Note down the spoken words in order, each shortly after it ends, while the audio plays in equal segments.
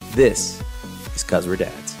This is 'Cause We're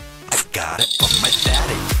Dads. I got it from my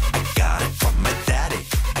daddy. I got it from my daddy.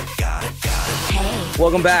 I got it. Hey,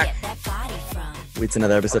 welcome back. It's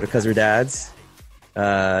another episode of 'Cause We're Dads.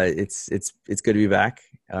 It's good to be back.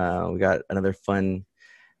 We got another fun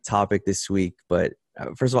topic this week. But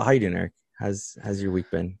first of all, how you doing, Eric? How's your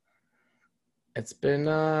week been? It's been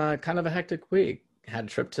kind of a hectic week. Had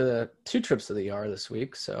two trips to the ER this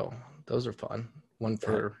week, so those are fun. One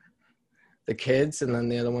for the kids, and then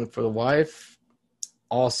the other one for the wife.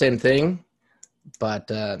 All same thing, but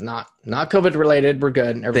not COVID related. We're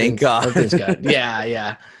good. Thank God. Everything's good.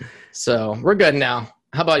 Yeah. So we're good now.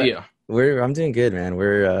 How about you? I'm doing good, man.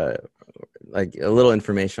 We're like a little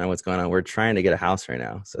information on what's going on. We're trying to get a house right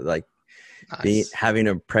now, so like Nice. having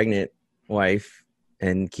a pregnant wife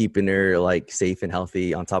and keeping her like safe and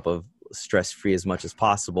healthy on top of stress-free as much as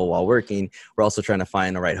possible while working. We're also trying to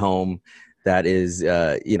find the right home that is,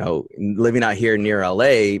 living out here near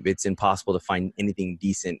LA, it's impossible to find anything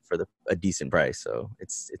decent for a decent price. So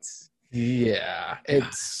it's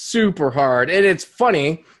super hard. And it's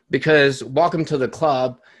funny because welcome to the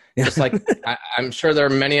club. Just like I'm sure there are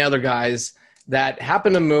many other guys that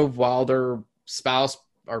happen to move while their spouse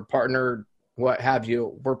or partner, what have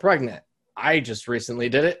you, were pregnant. I just recently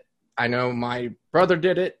did it. I know my brother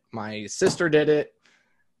did it. My sister did it.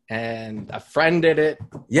 And a friend did it.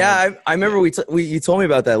 Yeah, I remember you told me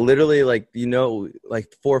about that. Literally, like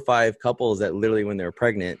 4 or 5 couples that literally, when they were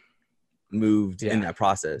pregnant, moved in that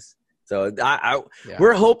process. So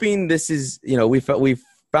we're hoping this is, we've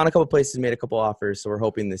found a couple places, made a couple offers, so we're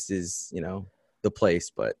hoping this is, the place.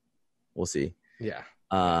 But we'll see. Yeah.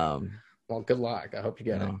 Well, good luck. I hope you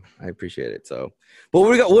get it. I appreciate it. So, but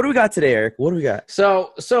what do we got today, Eric? What do we got?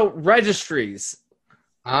 So registries.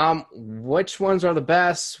 Which ones are the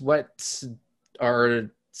best? What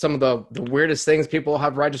are some of the weirdest things people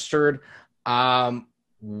have registered? What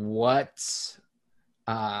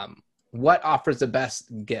offers the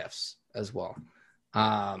best gifts as well?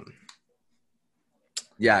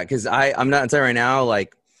 Yeah, because I'm not telling you right now,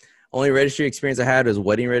 like only registry experience I had was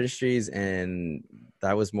wedding registries, and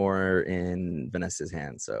that was more in Vanessa's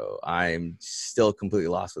hands. So I'm still completely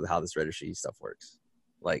lost with how this registry stuff works.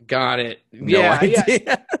 Like, got it. No idea.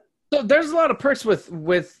 Yeah. So there's a lot of perks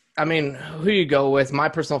with I mean, who you go with. My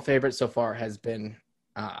personal favorite so far has been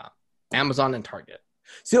Amazon and Target.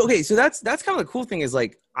 So that's kind of the cool thing is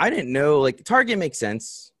like I didn't know, like Target makes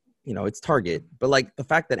sense, it's Target, but like the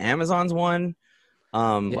fact that Amazon's one,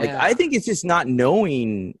 like I think it's just not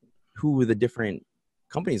knowing who the different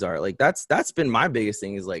companies are. Like that's been my biggest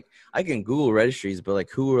thing is like I can Google registries, but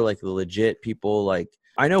like who are like the legit people. Like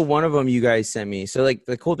I know one of them you guys sent me. So like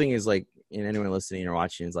the cool thing is like, and anyone listening or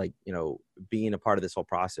watching is like, being a part of this whole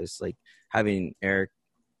process, like having Eric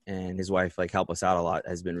and his wife like help us out a lot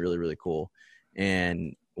has been really, really cool.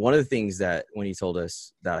 And one of the things that when he told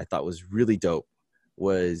us that I thought was really dope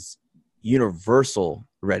was universal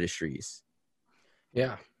registries.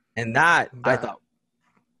 Yeah. And that I thought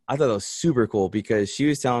that was super cool because she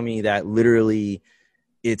was telling me that literally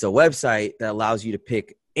it's a website that allows you to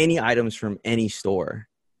pick any items from any store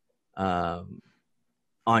on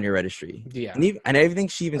your registry. Yeah. And everything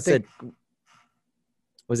she even said,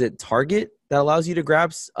 was it Target that allows you to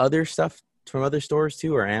grab other stuff from other stores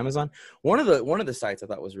too, or Amazon? One of the sites I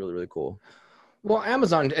thought was really, really cool. Well,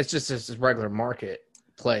 Amazon, it's just this regular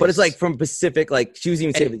marketplace. But it's like from Pacific, like she was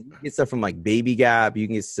even saying you can get stuff from like Baby Gap, you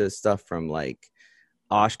can get stuff from like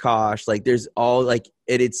Oshkosh, like there's all like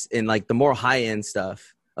it's in like the more high end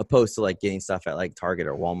stuff opposed to like getting stuff at like Target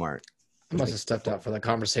or Walmart. I must have stepped out for the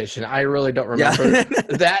conversation. I really don't remember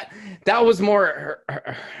that. That was more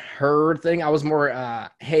her thing. I was more,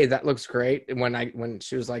 hey, that looks great. And when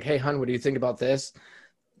she was like, hey, hun, what do you think about this?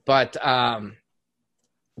 But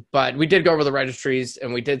we did go over the registries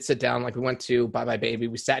and we did sit down. Like we went to Bye Bye Baby.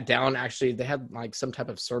 We sat down. Actually, they had like some type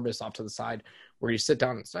of service off to the side where you sit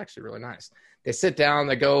down. It's actually really nice. They sit down.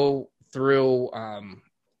 They go through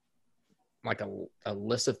like a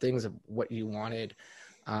list of things of what you wanted.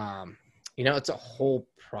 It's a whole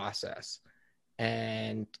process.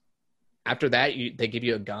 And after that, they give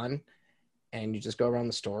you a gun and you just go around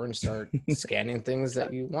the store and start scanning things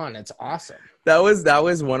that you want. It's awesome. That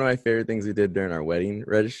was one of my favorite things we did during our wedding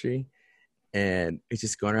registry. And it's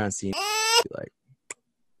just going around seeing like,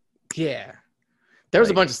 yeah. There was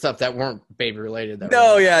a bunch of stuff that weren't baby related.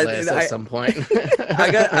 At some point.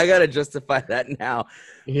 I got to justify that now.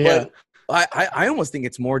 Yeah. But I almost think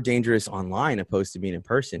it's more dangerous online opposed to being in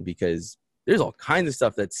person because there's all kinds of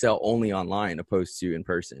stuff that sell only online opposed to in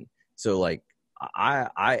person. So like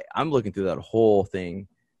I'm looking through that whole thing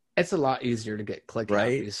it's a lot easier to get click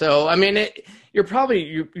Right. happy. So I mean, you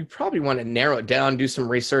probably want to narrow it down, do some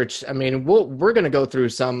research. I mean, we're gonna go through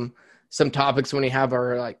some topics when we have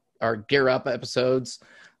our gear up episodes,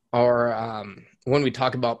 or when we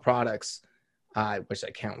talk about products, which I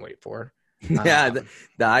can't wait for. Yeah,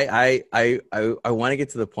 I want to get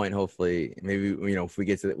to the point. Hopefully, maybe if we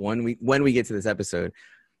get to when we get to this episode,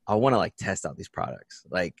 I want to like test out these products.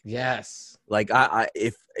 Like, yes, like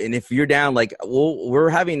if you're down, like we're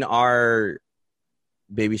having our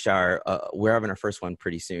baby shower. We're having our first one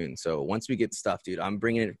pretty soon. So once we get stuff, dude, I'm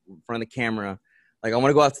bringing it in front of the camera. Like I want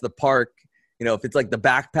to go out to the park. If it's like the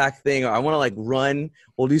backpack thing, or I want to like run,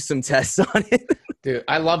 we'll do some tests on it. Dude,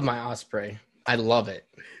 I love my Osprey. I love it.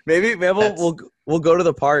 Maybe we'll go to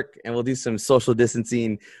the park and we'll do some social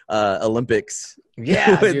distancing Olympics.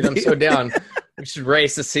 Yeah, dude, I'm so down. We should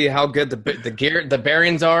race to see how good the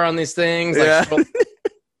bearings are on these things. Like, Yeah.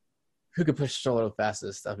 who could push stroller the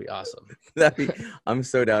fastest? That'd be awesome. I'm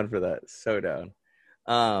so down for that. So down.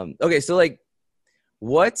 Okay, so like,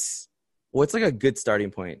 what's like a good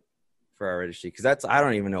starting point for our registry? Because I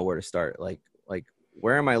don't even know where to start. Like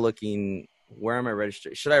where am I looking? Where am I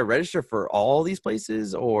registering? Should I register for all these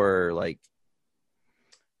places, or like?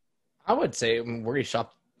 I would say where you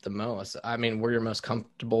shop the most. I mean, where you're most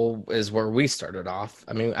comfortable is where we started off.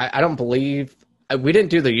 I mean, I don't believe we didn't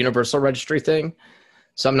do the universal registry thing,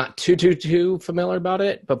 so I'm not too familiar about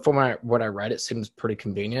it. But from what I read, it seems pretty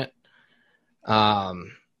convenient. But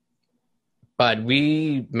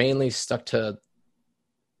we mainly stuck to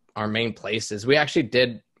our main places. We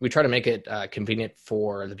actually we try to make it convenient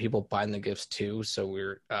for the people buying the gifts too. So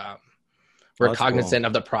we're cognizant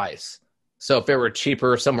of the price. So if it were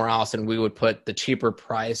cheaper somewhere else, and we would put the cheaper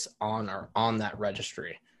price on that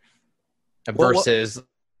registry versus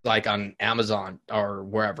like on Amazon or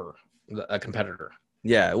wherever, a competitor.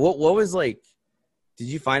 Yeah. What was like? Did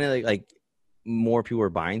you find it like more people were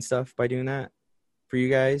buying stuff by doing that for you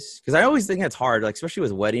guys? Because I always think that's hard, like especially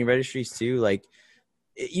with wedding registries too. Like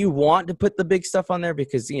you want to put the big stuff on there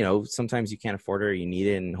because sometimes you can't afford it or you need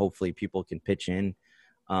it, and hopefully people can pitch in.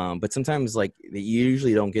 But sometimes like you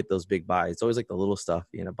usually don't get those big buys. It's always like the little stuff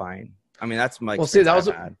you end up buying. I mean, that's my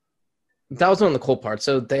that was one of the cool parts.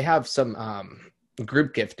 So they have some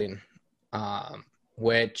group gifting,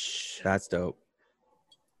 which that's dope.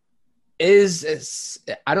 Is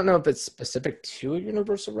I don't know if it's specific to a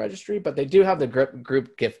universal registry, but they do have the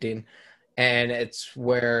group gifting, and it's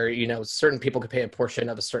where certain people could pay a portion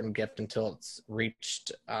of a certain gift until it's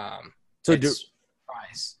reached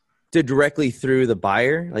price. Directly through the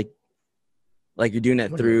buyer, like you're doing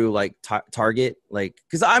it through like Target, like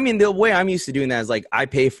because I mean the way I'm used to doing that is like I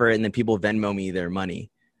pay for it and then people Venmo me their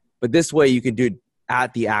money, but this way you can do it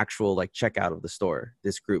at the actual like checkout of the store.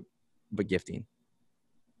 This group, but gifting.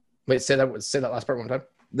 Wait, say that last part one time.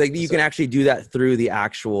 Like you can actually do that through the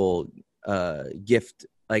actual gift,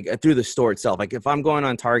 like through the store itself. Like if I'm going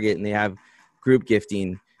on Target and they have group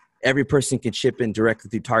gifting, every person can ship in directly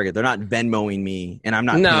through Target. They're not Venmoing me, and I'm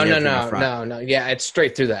not. No. Yeah, it's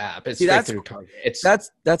straight through the app. It's straight through Target.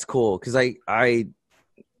 That's cool because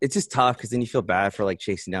it's just tough because then you feel bad for like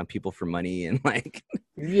chasing down people for money and like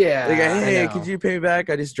yeah. Like, hey, could you pay me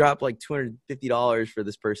back? I just dropped like $250 for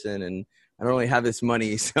this person, and I don't really have this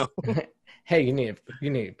money. So hey, you need to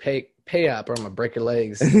pay up, or I'm gonna break your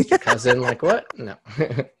legs. Your cousin, like what? No.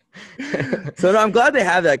 So no, I'm glad they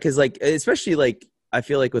have that because like especially like. I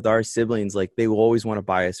feel like with our siblings, like they will always want to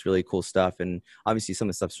buy us really cool stuff. And obviously some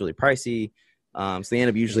of the stuff's really pricey. So they end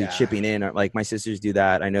up usually chipping in, or like my sisters do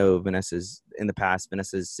that. I know Vanessa's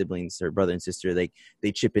siblings, her brother and sister, they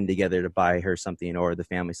chip in together to buy her something or the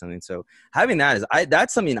family something. So having that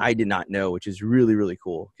that's something I did not know, which is really, really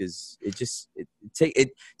cool. Cause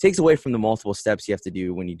it takes away from the multiple steps you have to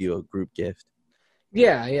do when you do a group gift.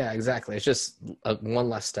 Yeah, exactly. It's just one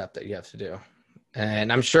less step that you have to do.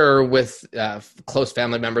 And I'm sure with close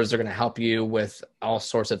family members, they're going to help you with all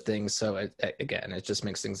sorts of things. So it just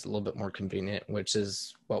makes things a little bit more convenient, which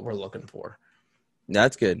is what we're looking for.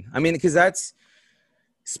 That's good. I mean, because that's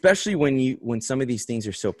especially when some of these things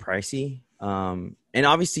are so pricey. And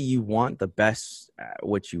obviously you want the best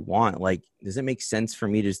what you want. Like, does it make sense for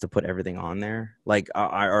me just to put everything on there? Like,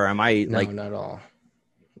 or am I like? No, not at all.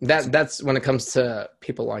 That's when it comes to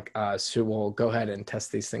people like us who will go ahead and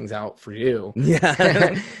test these things out for you.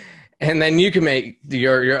 Yeah. And then you can make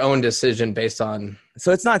your own decision based on.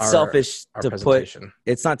 So it's not selfish to put.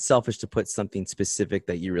 It's not selfish to put something specific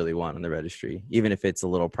that you really want on the registry, even if it's a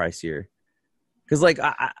little pricier. Because like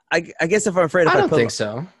I guess if I'm afraid, I don't think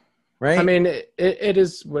so. Right. I mean, it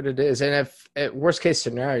is what it is, and if worst case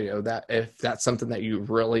scenario, that if that's something that you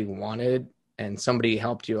really wanted, and somebody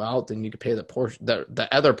helped you out, then you could pay the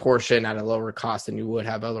other portion at a lower cost than you would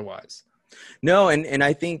have otherwise. No, and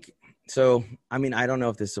I think so. I mean, I don't know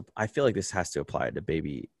if I feel like this has to apply to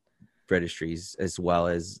baby registries as well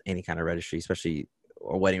as any kind of registry, especially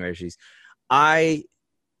or wedding registries. I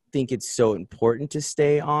think it's so important to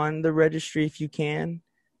stay on the registry if you can,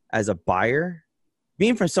 as a buyer,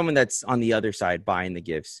 being from someone that's on the other side buying the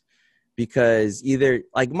gifts, because either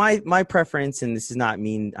like my preference, and this is not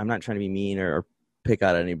mean, I'm not trying to be mean or pick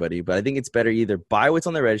out anybody, but I think it's better either buy what's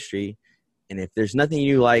on the registry, and if there's nothing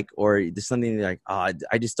you like or there's something you're like, oh,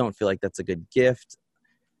 I just don't feel like that's a good gift,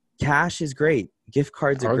 cash is great. Gift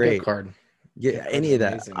cards are great. Gift card. Yeah, any of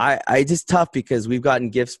that. Amazing. I just tough because we've gotten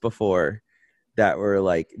gifts before that were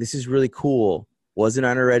like, this is really cool, wasn't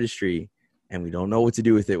on a registry, and we don't know what to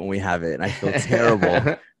do with it when we have it, and I feel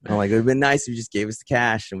terrible. I'm like, it would have been nice if you just gave us the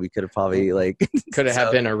cash, and we could have probably like could it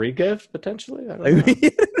have been a regift potentially? I don't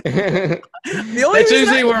know. That's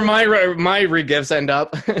usually where my regifts end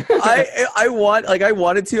up. I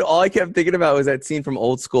wanted to. All I kept thinking about was that scene from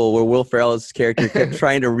Old School where Will Ferrell's character kept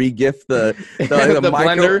trying to regift the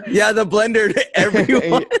blender. Yeah, the blender to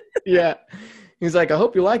everyone. Yeah, he's like, I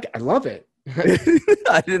hope you like it. I love it.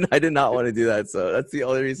 I did not want to do that, so that's the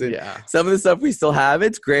only reason. Yeah, some of the stuff we still have,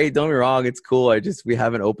 it's great, don't get me wrong, it's cool. We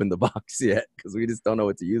haven't opened the box yet because we just don't know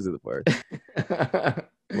what to use it for.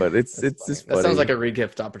 But it's just funny. That sounds like a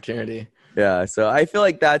regift opportunity. Yeah, so I feel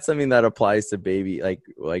like that's something that applies to baby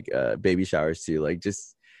baby showers too. Like,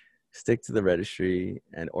 just stick to the registry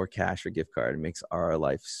or cash or gift card. It makes our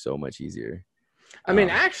life so much easier. I mean,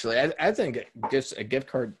 actually, I think just a gift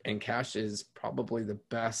card and cash is probably the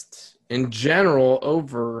best in general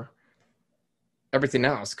over everything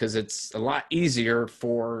else, because it's a lot easier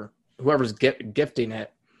for whoever's gifting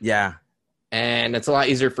it. Yeah. And it's a lot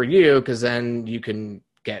easier for you because then you can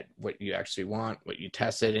get what you actually want, what you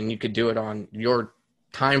tested, and you could do it on your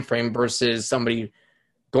time frame versus somebody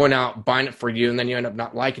going out, buying it for you, and then you end up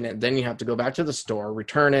not liking it. Then you have to go back to the store,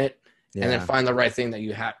 return it, and then find the right thing that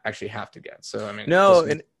you actually have to get. So, I mean,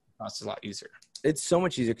 it's a lot easier. It's so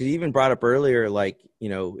much easier because you even brought up earlier, like,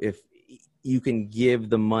 if you can give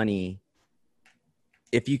the money,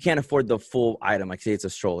 if you can't afford the full item, like say it's a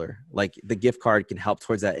stroller, like the gift card can help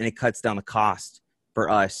towards that, and it cuts down the cost for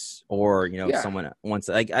us or, someone wants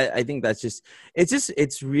like, I think that's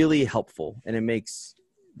it's really helpful, and it makes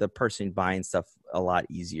the person buying stuff a lot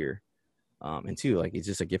easier. And two, like, it's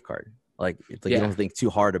just a gift card. Like, it's like you don't think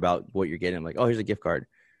too hard about what you're getting. I'm like, oh, here's a gift card.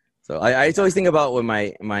 So I always think about what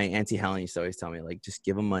my auntie Helen used to always tell me, like, just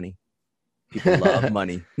give them money. People love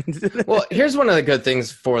money. Well, here's one of the good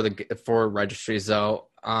things for registries, though.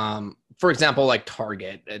 For example, like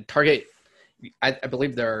Target, I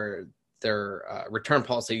believe their return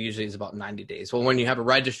policy usually is about 90 days. Well, when you have a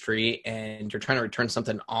registry and you're trying to return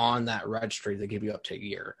something on that registry, they give you up to a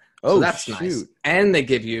year. So that's nice. And they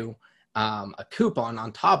give you a coupon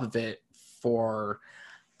on top of it for,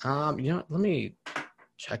 let me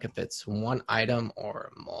check if it's one item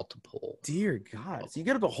or multiple. Dear God. So you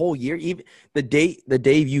get up a whole year, even the day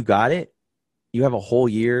you got it, you have a whole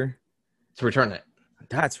year to return it.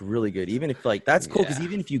 That's really good. Even if that's cool. Cause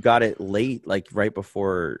even if you got it late, like right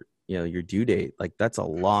before, your due date, like that's a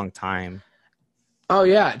long time. Oh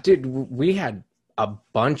yeah, dude. We had a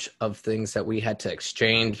bunch of things that we had to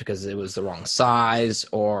exchange because it was the wrong size,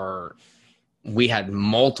 or we had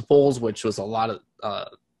multiples, which was a lot of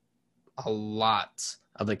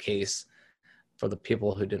the case for the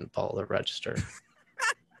people who didn't follow the register.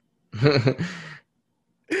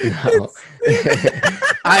 No.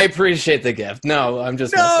 I appreciate the gift. No, I'm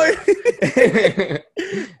just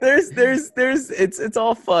there's it's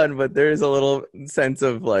all fun, but there's a little sense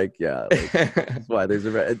of that's why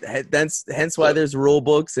there's hence why there's rule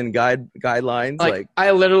books and guidelines. Like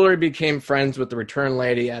I literally became friends with the return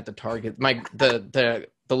lady at the Target, the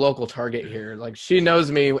local Target here. Like, she knows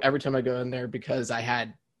me every time I go in there because I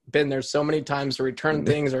had been there so many times to return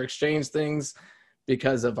things or exchange things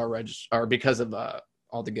because of our because of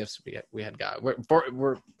all the gifts we had got.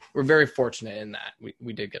 We're very fortunate in that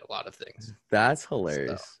we did get a lot of things. That's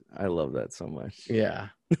hilarious. So, I love that so much. Yeah.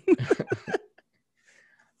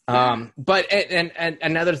 But and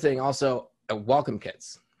another thing also, welcome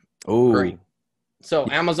kits. Oh, great. So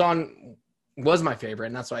Amazon was my favorite,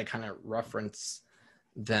 and that's why I kind of reference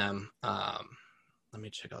them. Let me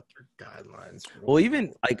check out their guidelines. Well,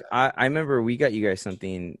 even like I remember we got you guys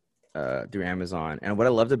something through Amazon, and what I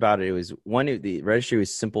loved about it was the registry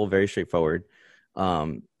was simple, very straightforward,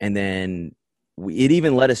 and then it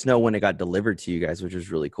even let us know when it got delivered to you guys, which was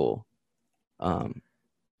really cool.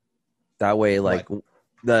 That way, like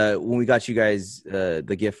when we got you guys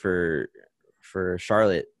the gift for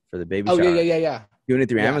Charlotte for the baby Oh shower. yeah. Doing it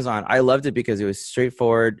through Yeah. Amazon. I loved it because it was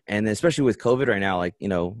straightforward, and especially with COVID right now, like,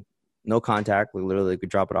 no contact. We literally could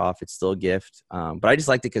drop it off. It's still a gift. But I just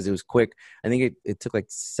liked it because it was quick. I think it took like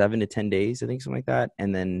 7 to 10 days, I think, something like that.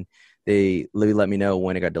 And then they literally let me know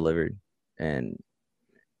when it got delivered. And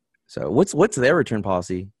so what's their return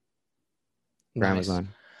policy for Nice. Amazon?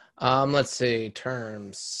 Let's see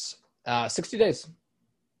terms. 60 days.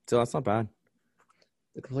 So that's not bad.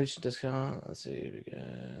 The completion discount. Let's see.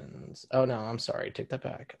 Begins. Oh no, I'm sorry. Take that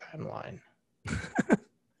back. I'm lying.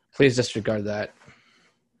 Please disregard that.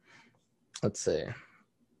 Let's see.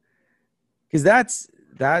 Because that's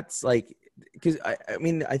like, because I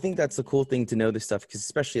mean, I think that's the cool thing to know this stuff, because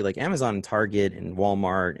especially like Amazon and Target and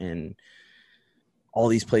Walmart and all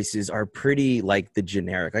these places are pretty like the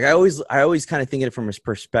generic. Like I always kind of think of it from a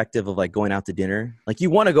perspective of like going out to dinner. Like you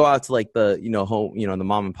want to go out to like the, home, the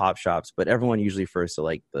mom and pop shops, but everyone usually refers to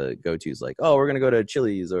like the go-tos, like, oh, we're going to go to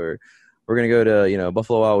Chili's, or we're going to go to,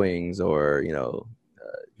 Buffalo Wild Wings, or,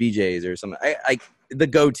 BJ's or something. I the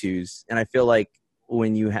go-tos. And I feel like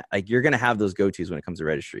when you you're going to have those go-tos when it comes to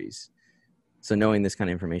registries. So knowing this kind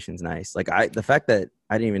of information is nice. Like the fact that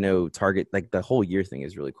I didn't even know Target, like the whole year thing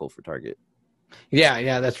is really cool for Target.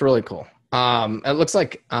 Yeah, that's really cool. It looks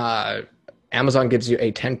like Amazon gives you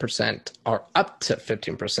a 10% or up to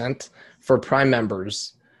 15% for Prime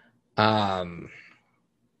members.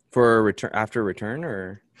 For return, after return,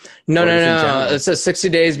 or No. general? It says 60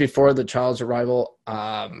 days before the child's arrival.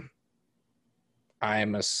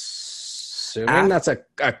 I'm assuming that's a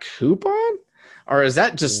coupon, or is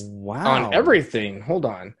that just on everything? Hold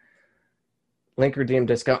on. Link redeem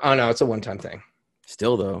discount. Oh no, it's a one-time thing.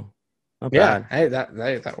 Still though. Not Yeah, bad. hey,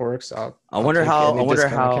 that works. I wonder how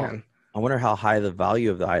high the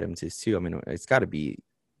value of the items is too. I mean, it's got to be.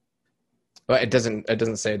 But it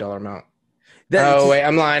doesn't say a dollar amount. Wait,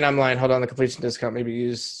 I'm lying. Hold on, the completion discount may be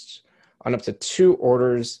used on up to 2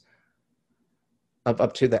 orders of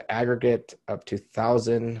up to the aggregate up to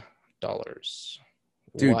 $1,000.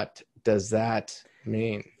 What does that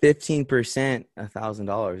mean? 15%,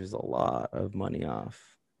 $1,000 is a lot of money off.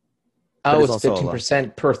 Oh, it's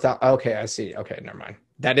 15% per thousand. Okay, I see. Okay, never mind.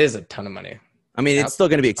 That is a ton of money. I mean, it's still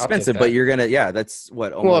going to be expensive, but you're gonna, that's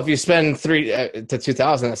what. Well, if you spend $3 to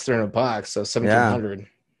 $2,000, that's $300, so $1,700.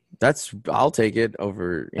 I'll take it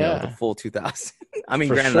over, the full 2,000. I mean,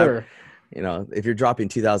 For granted, sure. If you're dropping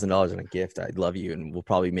 $2,000 on a gift, I'd love you, and we'll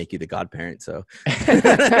probably make you the godparent. So,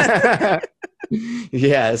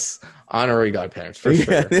 yes, honorary godparents for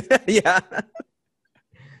sure. Yeah.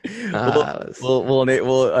 We'll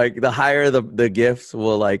like the higher the gifts,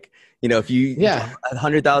 we'll like, if you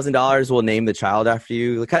 $100,000, we'll name the child after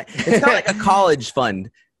you. It's kind of like a college fund,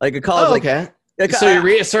 like a college. Okay. So you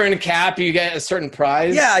reach a certain cap, you get a certain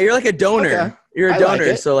prize. Yeah, you're like a donor. Okay. You're a donor.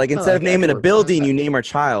 Like so like instead of naming a building, you name our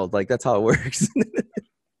child. Like that's how it works.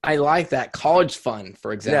 I like that college fund,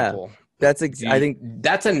 for example. Yeah, I think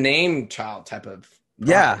that's a name child type of prize.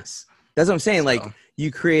 Yeah, that's what I'm saying. So. Like you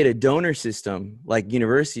create a donor system like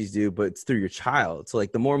universities do, but it's through your child. So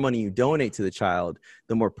like the more money you donate to the child,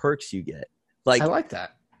 the more perks you get. Like I like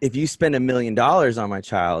that. If you spend $1 million on my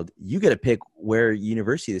child, you get to pick where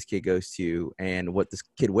university this kid goes to and what this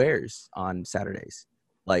kid wears on Saturdays.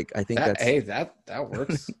 Like I think that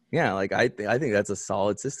works. Yeah, like I think that's a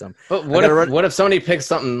solid system. But what if somebody picks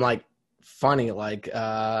something like funny, like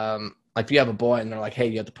if you have a boy and they're like, hey,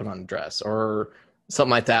 you have to put on a dress or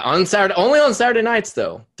something like that on Saturday, only on Saturday nights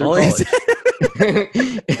though. Yeah,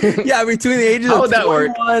 between the ages of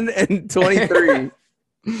 21 and 23.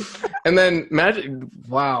 And then imagine,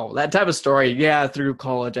 wow, that type of story. Yeah, through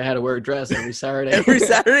college, I had to wear a dress every Saturday. Every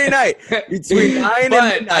Saturday night between 9 and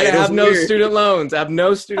midnight. I have no student loans. I have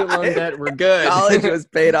no student loan debt. We're good. College was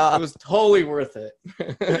paid off. It was totally worth it.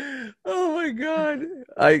 Oh my god,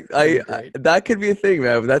 I that could be a thing,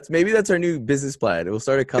 man. Maybe that's our new business plan. We'll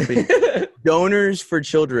start a company, Donors for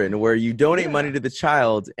Children, where you donate money to the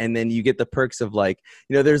child, and then you get the perks of like,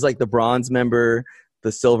 there's like the bronze member,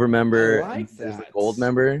 the silver member, there's the gold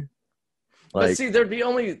member. But see, there's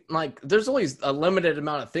only a limited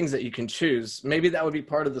amount of things that you can choose. Maybe that would be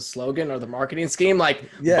part of the slogan or the marketing scheme, like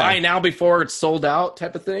buy now before it's sold out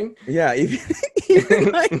type of thing. Yeah,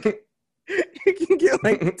 even like you can get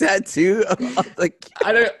like a tattoo of like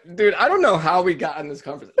I don't know how we got in this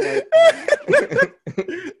conversation.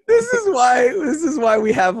 This is why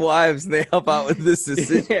we have wives and they help out with this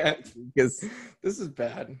decision. Yeah, because this is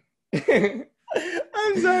bad. I'm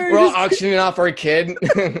sorry. We're all auctioning off our kid.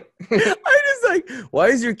 I just like, why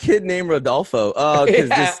is your kid named Rodolfo? Oh, because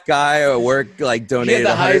this guy at work like donated. He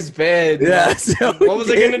had the highest bid. Yeah. So what was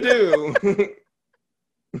I gonna do?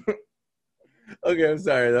 Okay, I'm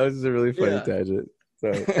sorry. That was just a really funny tangent. So,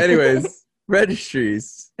 anyways,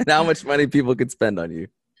 registries and how much money people could spend on you.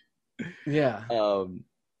 Yeah.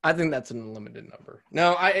 I think that's an unlimited number.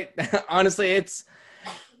 No, I honestly, it's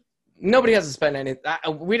nobody has to spend any.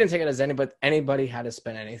 We didn't take it as anybody had to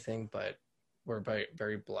spend anything, but we're very,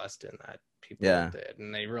 very blessed in that people did,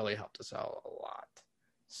 and they really helped us out a lot.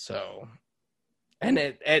 So, and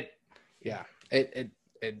it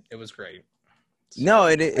was great. So, no,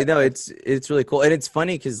 it's really cool, and it's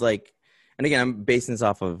funny because like, and again, I'm basing this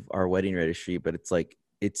off of our wedding registry, but it's like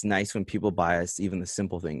it's nice when people buy us even the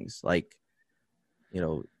simple things like,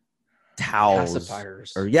 towels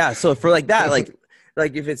pacifiers, or so for like that, like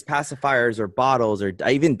if it's pacifiers or bottles or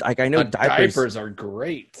even like I know diapers are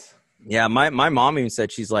great. Yeah, my mom even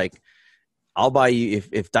said, she's like, I'll buy you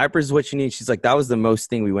if diapers is what you need. She's like, that was the most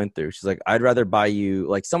thing we went through. She's like, I'd rather buy you,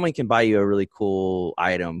 like someone can buy you a really cool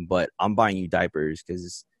item, but I'm buying you diapers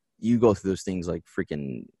because you go through those things like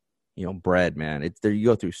freaking, bread, man. It's there. You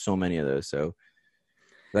go through so many of those. So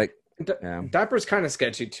like, diapers kind of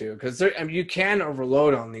sketchy too, because you can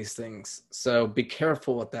overload on these things. So be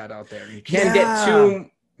careful with that out there. You can't get too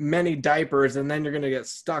many diapers, and then you're going to get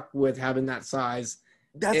stuck with having that size.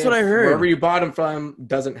 That's what I heard. Wherever you bought them from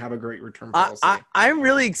doesn't have a great return policy. I'm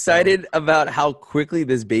really excited about how quickly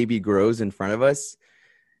this baby grows in front of us.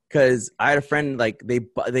 Because I had a friend, like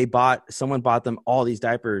someone bought them all these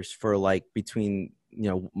diapers for like between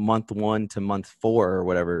month 1 to month 4 or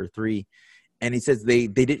whatever, 3, and he says they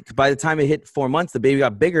did. By the time it hit 4 months, the baby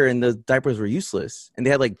got bigger and the diapers were useless, and they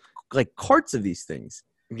had like carts of these things.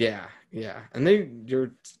 Yeah, and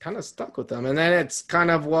you're kind of stuck with them, and then it's kind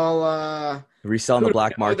of resell in the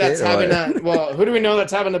black market. Who do we know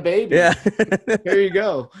that's having a baby? Yeah, here you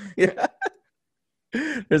go. Yeah,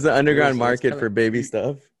 there's an underground market for baby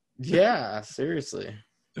stuff. Yeah, seriously.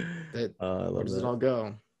 Where does it all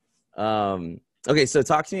go? Okay, so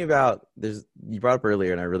talk to me about you brought up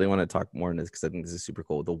earlier, and I really want to talk more on this because I think this is super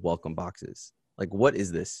cool. The welcome boxes. Like, what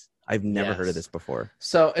is this? I've never heard of this before.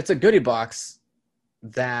 So it's a goodie box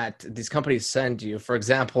that these companies send you. For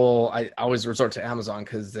example, I always resort to Amazon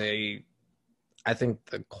because I think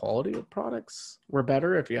the quality of products were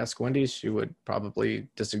better. If you ask Wendy, she would probably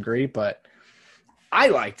disagree, but I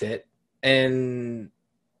liked it. And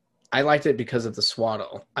I liked it because of the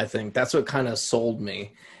swaddle. I think that's what kind of sold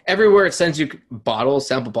me. Everywhere it sends you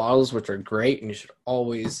sample bottles, which are great. And you should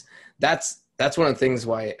always, that's one of the things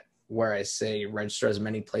where I say register as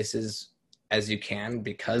many places as you can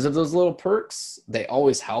because of those little perks. They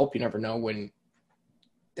always help. You never know when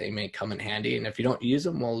they may come in handy. And if you don't use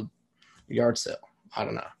them, well, yard sale. I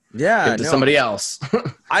don't know. Yeah. Give it to somebody else.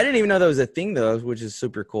 I didn't even know that was a thing though, which is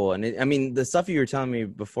super cool. And the stuff you were telling me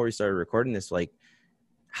before we started recording this, like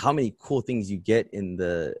how many cool things you get in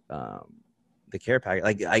the care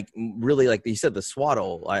package. Like really, like you said, the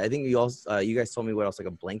swaddle. I think you guys told me what else, like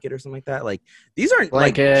a blanket or something like that. Like these aren't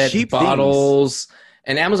blanket, like cheap bottles. Things.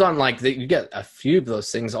 And Amazon, you get a few of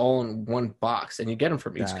those things all in one box, and you get them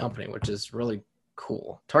from each company, which is really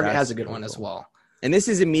cool. Target has a good one as well. And this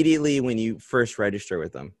is immediately when you first register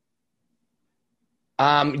with them.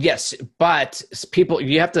 Yes, but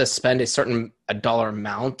you have to spend a dollar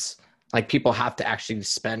amount. Like people have to actually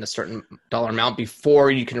spend a certain dollar amount before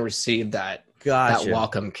you can receive that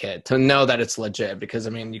welcome kit to know that it's legit. Because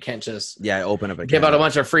you can't just open up a give out a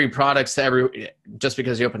bunch of free products to just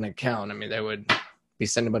because you open an account. They would be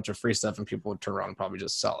sending a bunch of free stuff and people would turn around and probably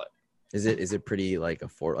just sell it. Is it pretty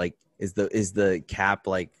is the cap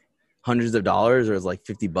like hundreds of dollars or is it like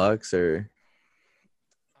 $50 or?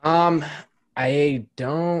 I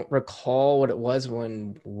don't recall what it was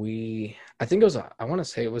when I think it was, I want to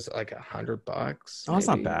say it was like $100. Oh, that's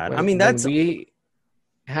not bad. When we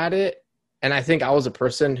had it. And I think I was a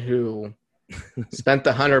person who spent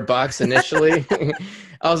the $100 initially.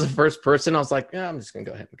 I was the first person. I was like, I'm just going to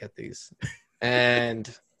go ahead and get these. And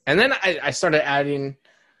then I started adding,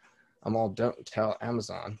 don't tell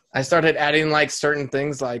Amazon. I started adding like certain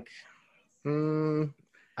things like,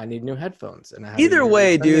 I need new headphones. And either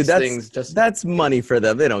way, dude, that's money for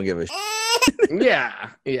them. They don't give a shit.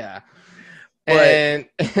 Yeah.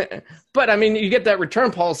 But you get that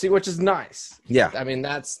return policy, which is nice. Yeah.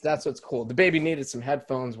 That's what's cool. The baby needed some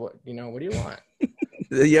headphones. What do you want?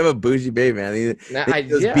 You have a bougie baby, man.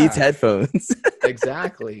 Those Beats headphones.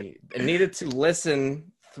 Exactly. It needed to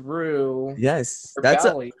listen through. Yes.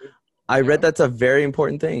 I read that's a very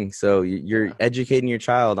important thing. So you're educating your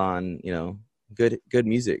child on, good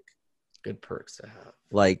music. Good perks to have.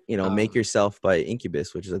 Like, Make Yourself by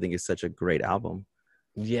Incubus, which I think is such a great album.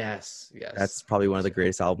 Yes. That's probably one of the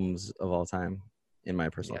greatest albums of all time, in my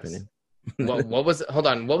personal opinion. What was it? Hold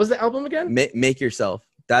on. What was the album again? Make Yourself.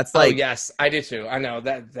 That's like, yes, I do too. I know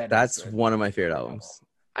that's one of my favorite albums.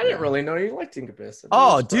 I didn't really know you liked Incubus.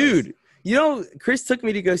 Oh, dude, you know, Chris took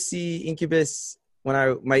me to go see Incubus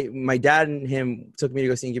when my dad and him took me to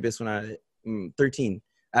go see Incubus when I was 13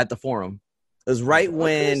 at the Forum. It was right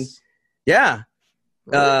when, yeah.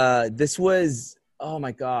 Really? This was, oh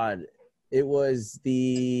my God. It was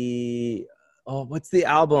what's the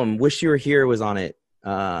album? Wish You Were Here was on it.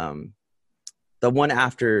 The one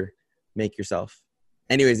after Make Yourself.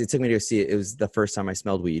 Anyways, it took me to go see it. It was the first time I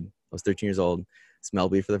smelled weed. I was 13 years old,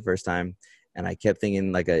 smelled weed for the first time. And I kept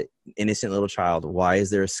thinking like a innocent little child, why is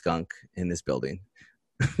there a skunk in this building?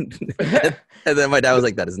 And then my dad was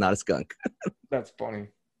like, that is not a skunk. That's funny.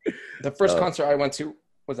 The first concert I went to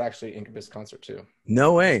was actually Incubus concert too.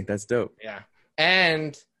 No way. That's dope. Yeah.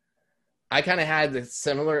 And I kind of had the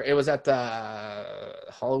similar, it was at the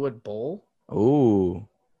Hollywood Bowl. Oh.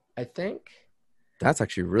 I think. That's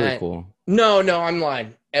actually really cool. No, I'm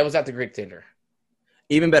lying. It was at the Greek Theater.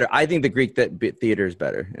 Even better. I think the Greek Theater is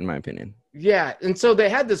better, in my opinion. Yeah. And so they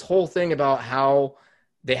had this whole thing about how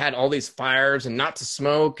they had all these fires and not to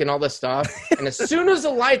smoke and all this stuff. And as soon as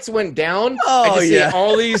the lights went down, I just see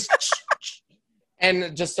all these and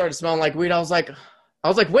it just started smelling like weed. I was like,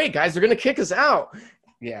 wait, guys, they're going to kick us out.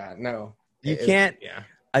 Yeah, no. You can't. Yeah.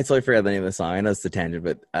 I totally forgot the name of the song. I know it's the tangent,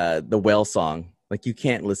 but the Whale song. Like, you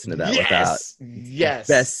can't listen to that without. Yes.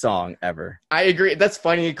 Best song ever. I agree. That's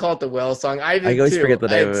funny you call it the Whale song. I always forget the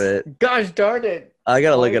name of it. Gosh darn it. I got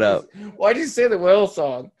to look it up. Why did you say the Whale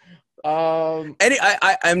song? I'm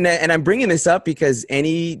bringing this up because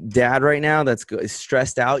any dad right now that's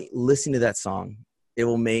stressed out, listen to that song. It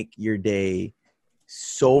will make your day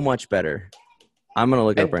so much better. I'm going to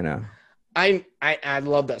look it up right now. I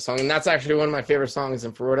love that song. And that's actually one of my favorite songs.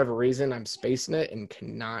 And for whatever reason, I'm spacing it and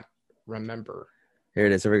cannot remember. Here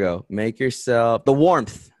it is. Here we go. Make yourself The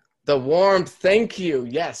Warmth. The Warmth. Thank you.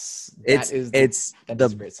 Yes. That's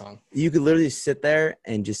a great song. You could literally sit there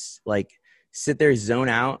and just like sit there, zone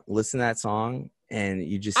out, listen to that song. And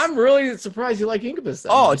you just, I'm really surprised you like Incubus.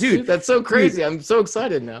 Oh, dude. That's so crazy. Dude. I'm so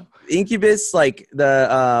excited now. Incubus, like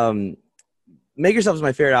the, Make Yourself is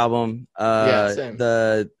my favorite album. Same.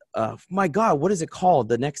 My God, what is it called?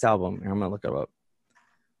 The next album. I'm going to look it up.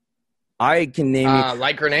 I can name it.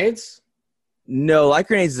 Like Grenades? No, Like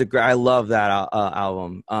Grenades is I love that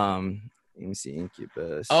album. Let me see.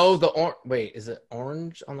 Incubus. Oh, wait, is it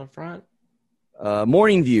orange on the front?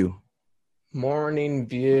 Morning View. Morning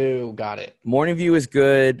View. Got it. Morning View is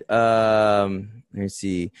good. Let me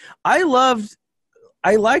see. I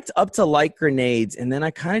liked up to Like Grenades, and then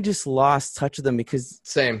I kind of just lost touch with them because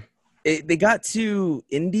same. They got too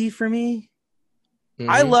indie for me. Mm-hmm.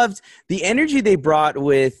 I loved the energy they brought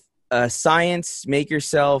with Science, Make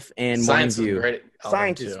Yourself, and Science Morning View. Great.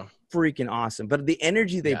 Science is freaking awesome, but the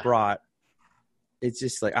energy they brought, it's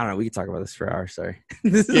just like, I don't know. We could talk about this for hours. Sorry.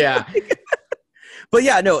 Yeah. But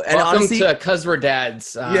yeah, no. And welcome honestly, to Cuz We're Dads.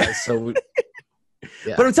 So.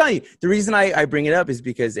 Yeah. But I'm telling you, the reason I bring it up is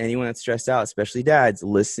because anyone that's stressed out, especially dads,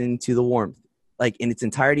 listen to The Warmth. Like in its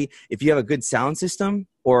entirety, if you have a good sound system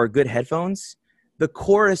or good headphones, the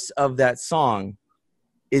chorus of that song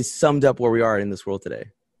is summed up where we are in this world today.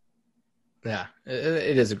 Yeah,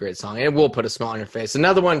 it is a great song. It will put a smile on your face.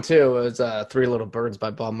 Another one, too, is Three Little Birds by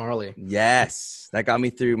Bob Marley. Yes. That got me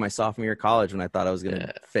through my sophomore year of college when I thought I was going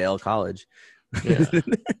to fail college. Yeah.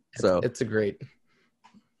 So it's a great.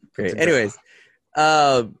 Anyways,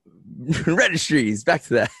 registries, back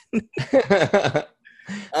to that.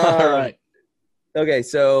 All right. Okay,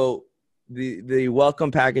 so the welcome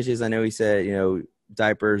packages, I know he said,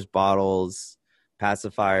 diapers, bottles,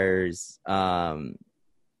 pacifiers.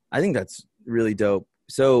 I think that's really dope.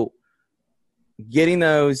 So getting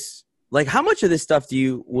those, like, how much of this stuff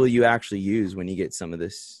will you actually use when you get some of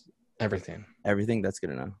this? Everything. That's good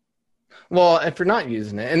to know. Well, if you're not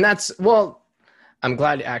using it, and I'm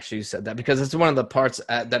glad actually you said that, because it's one of the parts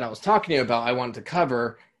that I was talking to you about I wanted to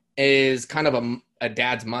cover is kind of a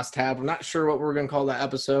dad's must-have. I'm not sure what we're going to call that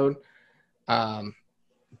episode.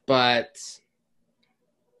 But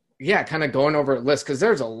yeah, kind of going over a list, because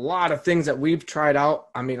there's a lot of things that we've tried out.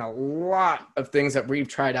 I mean, a lot of things that we've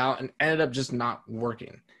tried out and ended up just not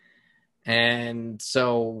working. And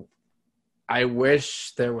so I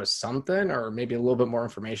wish there was something, or maybe a little bit more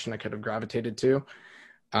information I could have gravitated to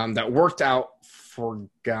that worked out for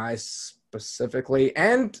guys specifically.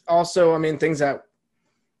 And also, I mean, things that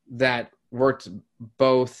worked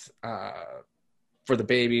both for the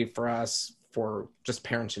baby, for us, for just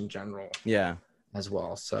parents in general. Yeah. As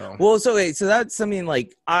well. So that's something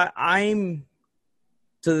like so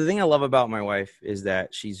the thing I love about my wife is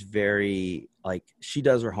that she's very like she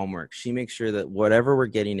does her homework. She makes sure that whatever we're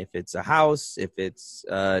getting, if it's a house, if it's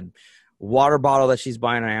a water bottle that she's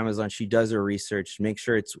buying on Amazon, she does her research, make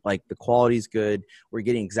sure it's like the quality's good. We're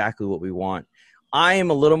getting exactly what we want. I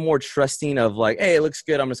am a little more trusting of like, hey, it looks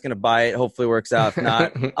good. I'm just going to buy it. Hopefully it works out. If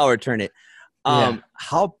not, I'll return it.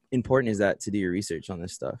 How important is that to do your research on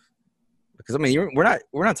this stuff? Because I mean, we're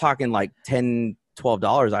not talking like $10,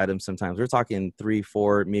 $12 items. Sometimes we're talking $3,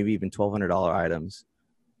 $4, maybe even $1,200 items.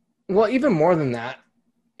 Well, even more than that,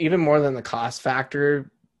 even more than the cost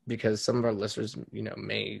factor, because some of our listeners, you know,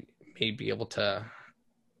 may be able to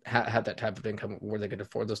have that type of income where they could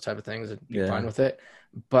afford those type of things and be fine with it.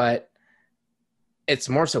 But it's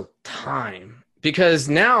more so time, because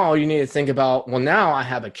now you need to think about, well, now I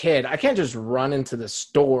have a kid. I can't just run into the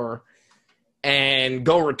store and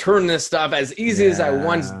go return this stuff as easy as I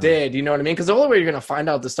once did. You know what I mean? Because the only way you're going to find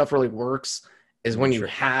out this stuff really works is when you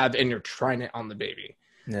have and you're trying it on the baby.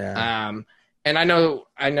 Yeah. And I know,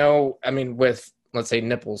 I mean, with, let's say,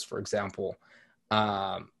 nipples, for example,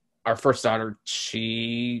 our first daughter,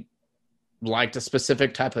 she liked a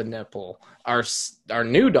specific type of nipple. Our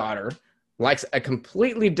new daughter likes a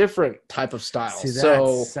completely different type of style. See,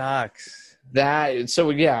 that sucks.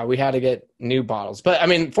 We had to get new bottles. But I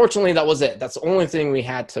mean, fortunately, that was it. That's the only thing we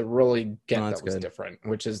had to really get that was different,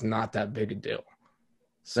 which is not that big a deal.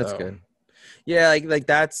 So. That's good. Yeah, like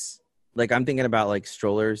that's like I'm thinking about like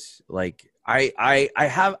strollers. Like I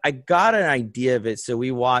got an idea of it. So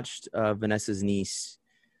we watched Vanessa's niece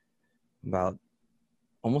about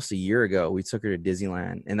almost a year ago. We took her to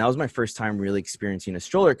Disneyland, and that was my first time really experiencing a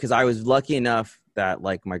stroller, because I was lucky enough that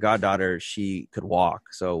like my goddaughter, she could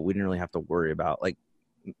walk, so we didn't really have to worry about like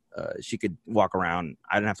she could walk around.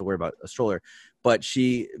 I didn't have to worry about a stroller. But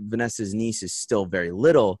Vanessa's niece is still very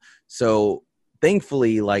little, so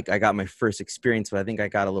thankfully, like I got my first experience, but I think I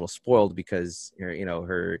got a little spoiled because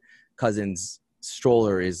her cousin's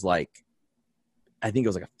stroller is like, I think it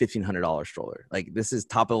was like a $1,500 stroller. Like, this is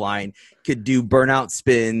top of the line, could do burnout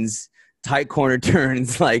spins, tight corner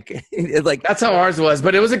turns. Like, it's like, that's how ours was,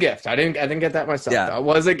 but it was a gift. I didn't get that myself. Yeah. It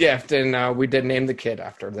was a gift, and we did name the kid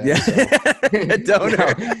after them. Yeah. So.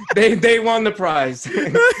 Donor. They won the prize.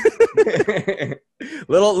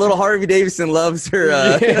 little Harvey Davidson loves her.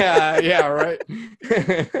 Yeah, right.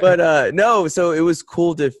 But no, so it was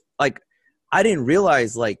cool to like. I didn't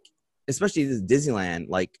realize, like, especially this Disneyland,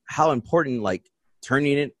 like how important like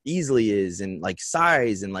turning it easily is, and like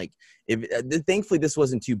size, and like thankfully this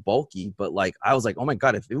wasn't too bulky, but like I was like, oh my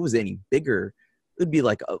god, if it was any bigger, it would be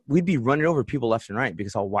like we'd be running over people left and right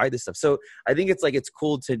because how wide this stuff. So I think it's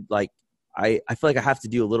cool to like I feel like I have to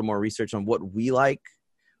do a little more research on what we like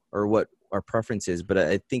or what our preference is, but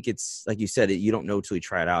I think it's like you said, you don't know till you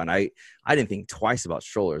try it out. And I didn't think twice about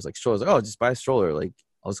strollers. Like strollers, like, oh, just buy a stroller. Like,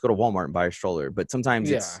 I'll just go to Walmart and buy a stroller. But sometimes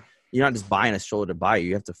you're not just buying a stroller to buy.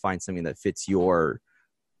 You have to find something that fits your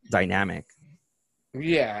dynamic.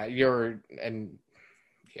 Yeah,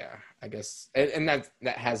 I guess, and that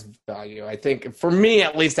has value. I think for me,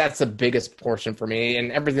 at least, that's the biggest portion for me,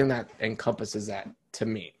 and everything that encompasses that to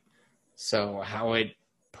me. So how it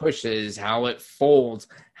pushes, how it folds,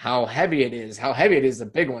 how heavy it is. How heavy it is a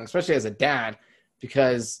big one, especially as a dad,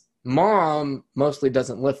 because mom mostly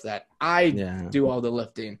doesn't lift that. I do all the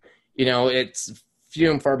lifting. It's few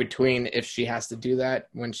and far between if she has to do that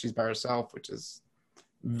when she's by herself, which is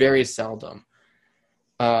very seldom.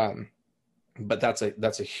 But that's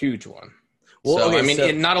a huge one. Well, so, okay, I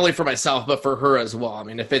mean, not only for myself, but for her as well. I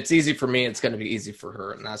mean, if it's easy for me, it's going to be easy for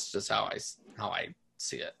her. And that's just how I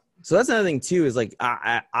see it. So that's another thing too, is like,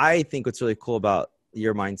 I think what's really cool about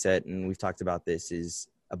your mindset, and we've talked about this, is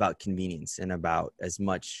about convenience and about as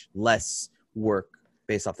much less work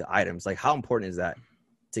based off the items. Like, how important is that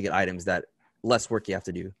to get items that less work you have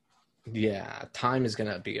to do? Yeah. Time is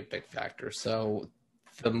going to be a big factor. So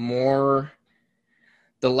the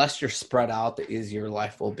less you're spread out, the easier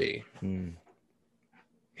life will be.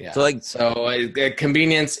 Yeah. So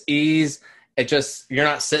convenience, ease, you're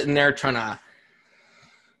not sitting there trying to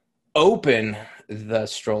open the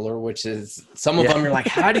stroller, which is some of them you're like,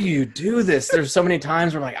 how do you do this? There's so many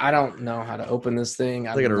times where I'm like, I don't know how to open this thing.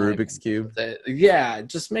 Like a Rubik's Cube. Yeah.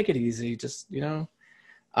 Just make it easy. Just,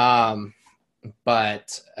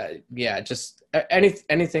 but just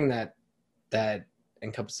anything that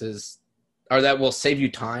encompasses or that will save you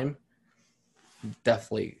time,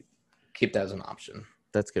 definitely keep that as an option.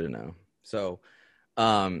 That's good to know. So,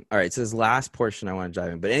 all right. So this last portion I want to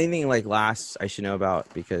dive in, but anything like last I should know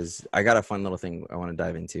about, because I got a fun little thing I want to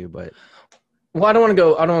dive into, but. Well, I don't want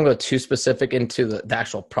to go too specific into the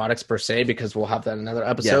actual products per se, because we'll have that in another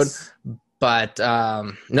episode. Yes. But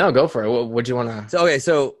no, go for it. What do you want to?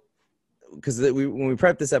 So because when we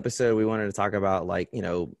prepped this episode, we wanted to talk about like, you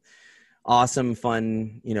know, awesome,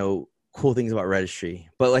 fun, you know, cool things about Registry.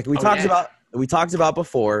 But like we talked about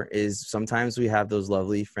before is sometimes we have those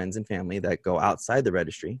lovely friends and family that go outside the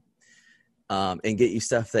Registry and get you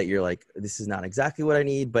stuff that you're like, this is not exactly what I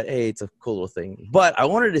need, but hey, it's a cool little thing. But I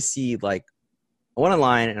wanted to see, like, I went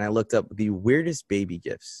online and I looked up the weirdest baby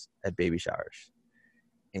gifts at baby showers.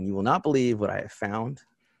 And you will not believe what I have found.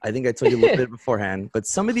 I think I told you a little bit beforehand, but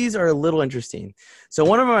some of these are a little interesting. So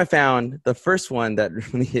one of them I found, the first one that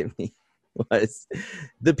really hit me was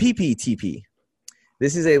the PPTP.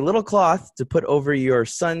 This is a little cloth to put over your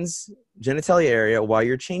son's genitalia area while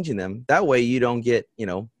you're changing them. That way you don't get, you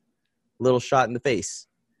know, a little shot in the face.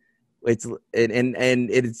 It's and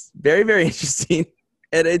it's very, very interesting.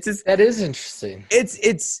 And it's just, that is interesting.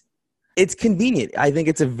 It's convenient. I think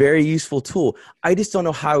it's a very useful tool. I just don't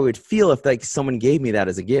know how I would feel if like someone gave me that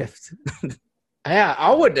as a gift. Yeah,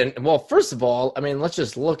 I wouldn't. Well, first of all, I mean, let's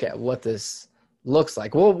just look at what this looks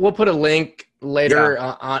like. We'll put a link later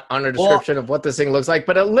on our description of what this thing looks like.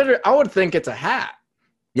 But I would think it's a hat.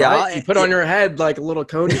 Yeah, right? You put on your head like a little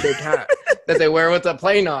Coney big hat that they wear with a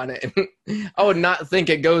plane on it. I would not think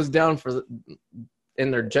it goes down in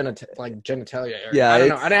their genitalia area. Yeah, I don't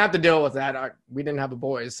know. I didn't have to deal with that. We didn't have a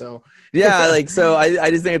boy, so yeah, like so. I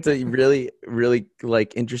just think it's a really, really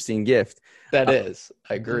like interesting gift. That is,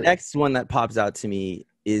 I agree. The next one that pops out to me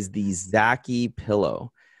is the Zaki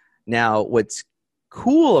pillow. Now, what's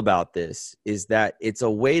cool about this is that it's a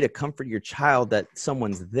way to comfort your child that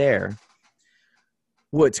someone's there.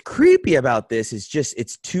 What's creepy about this is just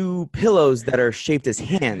it's two pillows that are shaped as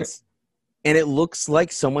hands. And it looks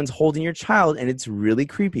like someone's holding your child, and it's really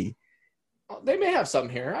creepy. They may have something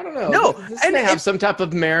here. I don't know. No, this may have some type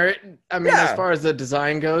of merit. I mean, as far as the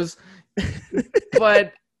design goes.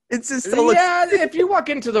 But it's just if you walk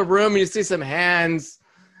into the room and you see some hands,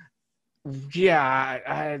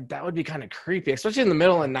 that would be kind of creepy, especially in the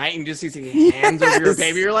middle of the night and you just see some hands over your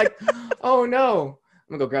baby. You're like, oh no,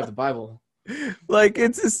 I'm gonna go grab the Bible. Like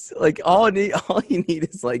it's just like all you need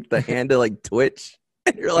is like the hand to like twitch.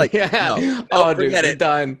 And you're like, no, forget it.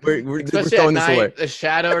 Done. We're throwing this away. A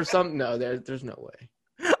shadow or something? No, there's no way.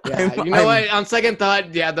 Yeah, you know what? On second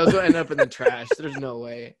thought, those will end up in the trash. There's no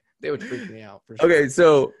way. They would freak me out for sure. Okay,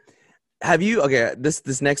 so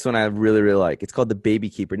this next one I really, really like. It's called the Baby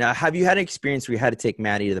Keeper. Now, have you had an experience where you had to take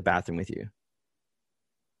Maddie to the bathroom with you?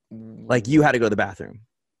 Like you had to go to the bathroom?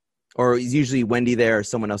 Or is usually Wendy there or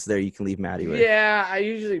someone else there you can leave Maddie with? Yeah, I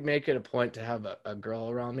usually make it a point to have a girl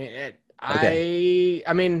around me. Okay.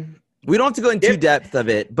 I mean, we don't have to go into depth of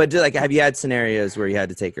it, but like, have you had scenarios where you had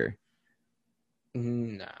to take her?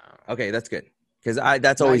 No. Okay, that's good because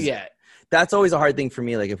that's always a hard thing for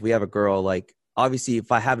me. Like if we have a girl, like obviously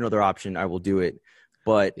if I have another option, I will do it.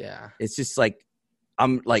 But it's just like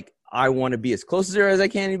I'm like I want to be as close to her as I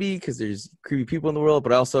can be because there's creepy people in the world,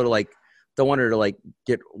 but I also don't want her to like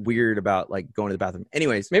get weird about like going to the bathroom.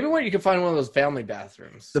 Anyways, maybe you can find one of those family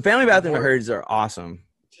bathrooms. The family bathroom I heard are awesome.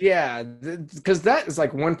 Yeah, because that is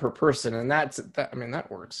like one per person, and that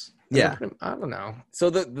works. Yeah, I don't know. So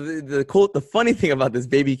the funny thing about this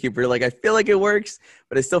Baby Keeper, like I feel like it works,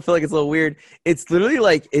 but I still feel like it's a little weird. It's literally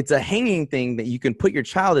like it's a hanging thing that you can put your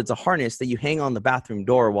child. It's a harness that you hang on the bathroom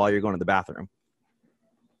door while you're going to the bathroom,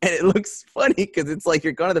 and it looks funny because it's like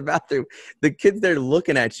you're going to the bathroom. The kid's there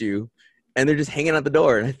looking at you, and they're just hanging out the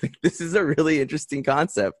door. And I think this is a really interesting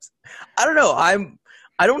concept. I don't know.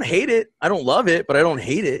 I don't hate it. I don't love it, but I don't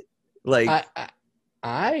hate it. Like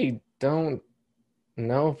I don't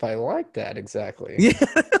know if I like that exactly. Yeah.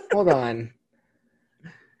 Hold on.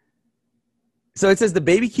 So it says the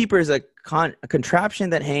Baby Keeper is a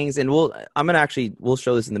contraption that hangs, and we'll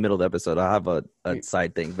show this in the middle of the episode. I'll have a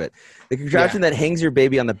side thing, but the contraption that hangs your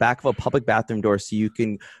baby on the back of a public bathroom door so you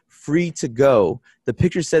can free to go. The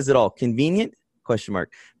picture says it all. Convenient? ?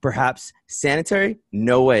 Perhaps sanitary?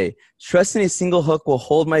 No way. Trusting a single hook will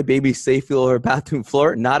hold my baby safely over a bathroom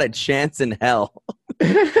floor? Not a chance in hell.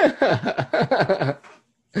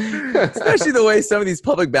 Especially the way some of these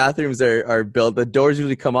public bathrooms are built. The doors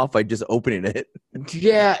usually come off by just opening it.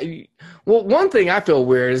 Yeah. Well, one thing I feel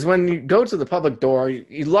weird is when you go to the public door,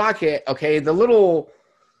 you lock it. Okay, the little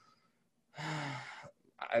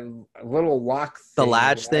lock thing, the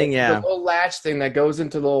latch thing, the little latch thing that goes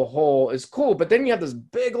into the little hole is cool, but then you have this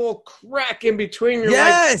big old crack in between. You're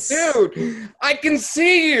like, dude, I can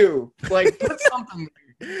see you. Like, put something.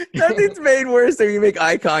 Nothing's made worse than you make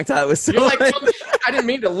eye contact with someone. You're like, oh, I didn't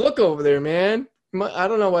mean to look over there, man. I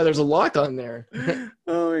don't know why there's a lock on there.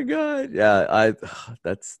 Oh my god. Yeah,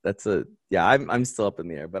 that's a yeah, I'm still up in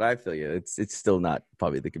the air, but I feel you. It's still not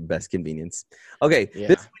probably the best convenience. Okay.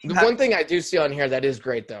 Yeah. The one thing I do see on here that is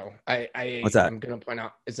great though, What's that? I'm gonna point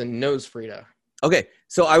out is a nose Frida. Okay,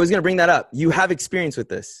 so I was gonna bring that up. You have experience with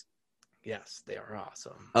this. Yes, they are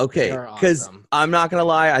awesome. Okay, because I'm not gonna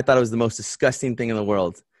lie, I thought it was the most disgusting thing in the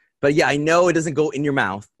world. But yeah, I know it doesn't go in your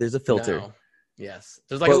mouth. There's a filter. No. Yes,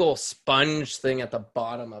 there's like a little sponge thing at the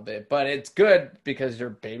bottom of it, but it's good because your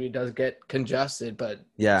baby does get congested. But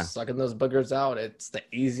yeah, sucking those boogers out, it's the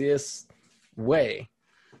easiest way,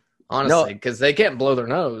 honestly, because they can't blow their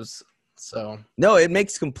nose. So no, it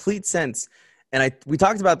makes complete sense. And we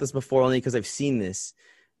talked about this before only because I've seen this.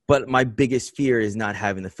 But my biggest fear is not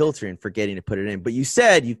having the filter and forgetting to put it in. But you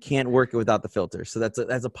said you can't work it without the filter, so that's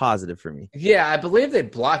a positive for me. Yeah, I believe they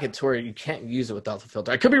block it to where you can't use it without the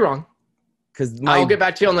filter. I could be wrong. Because I'll get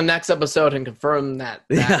back to you on the next episode and confirm that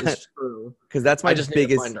is true. Because that's my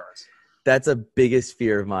biggest. That's a biggest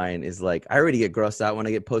fear of mine. Is like I already get grossed out when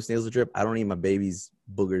I get post-nasal drip. I don't need my baby's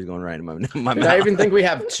boogers going right in my mouth. I even think we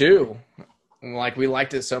have two. Like we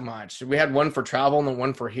liked it so much. We had one for travel and then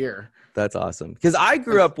one for here. That's awesome. Because I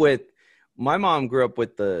grew up with my mom grew up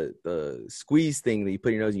with the squeeze thing that you put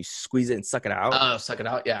in your nose and you squeeze it and suck it out. Oh, suck it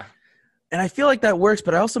out, yeah. And I feel like that works,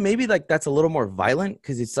 but I also maybe like that's a little more violent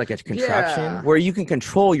because it's like a contraption where you can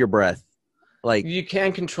control your breath. Like you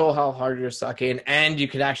can control how hard you're sucking, and you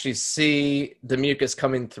can actually see the mucus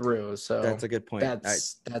coming through. So that's a good point.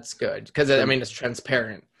 That's good because I mean it's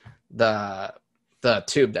transparent. The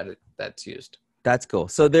tube that's used. That's cool.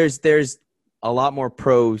 So there's a lot more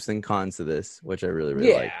pros than cons to this, which I really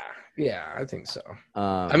like. Yeah, I think so.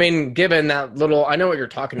 I mean, given that little, I know what you're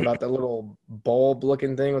talking about, that little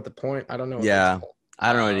bulb-looking thing with the point. I don't know. Yeah,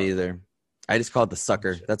 I don't know it either. I just call it the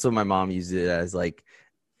sucker. That's what my mom used it as. Like,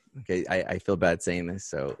 okay, I feel bad saying this,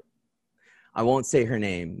 so I won't say her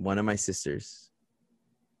name. One of my sisters.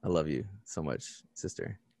 I love you so much,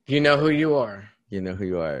 sister. You know who you are. You know who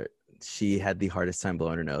you are. She had the hardest time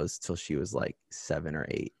blowing her nose till she was like 7 or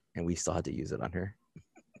 8, and we still had to use it on her.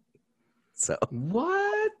 So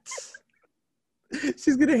what?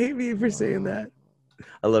 She's gonna hate me for saying that.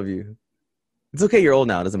 I love you. It's okay. You're old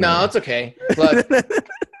now. It doesn't matter. No, it's okay. Look,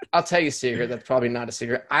 I'll tell you a secret. That's probably not a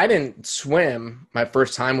secret. I didn't swim my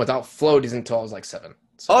first time without floaties until I was like 7.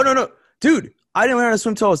 So. Oh no, dude! I didn't learn how to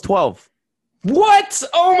swim until I was 12. What?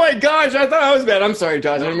 Oh my gosh! I thought I was bad. I'm sorry,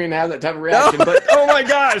 Josh. I didn't mean to have that type of reaction. No. But oh my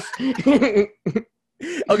gosh!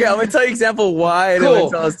 Okay, I'm gonna tell you an example why I didn't learn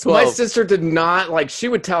until I was 12. My sister did not she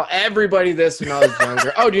would tell everybody this when I was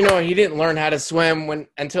younger. Oh, do you know he didn't learn how to swim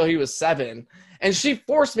until he was 7? And she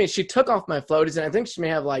forced me. She took off my floaties, and I think she may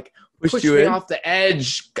have pushed me off the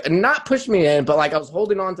edge. Not pushed me in, but I was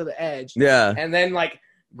holding on to the edge. Yeah. And then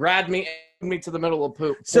grabbed me to the middle of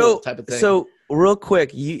pool type of thing. So real quick,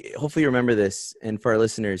 hopefully you remember this, and for our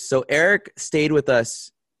listeners. So Eric stayed with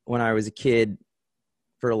us when I was a kid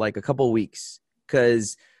for a couple of weeks.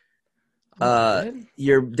 Because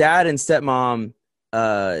your dad and stepmom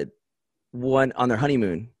went on their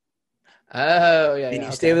honeymoon. Oh, yeah. And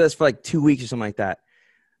you stayed with us for 2 weeks or something like that.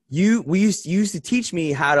 You used to teach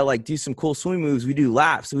me how to do some cool swimming moves. We do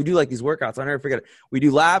laps. So we do these workouts. I'll never forget it. We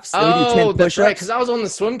do laps. Then we do 10 that's right. Because I was on the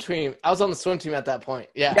swim team. I was on the swim team at that point.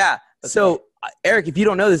 Yeah. Yeah. So right. Eric, if you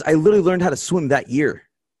don't know this, I literally learned how to swim that year.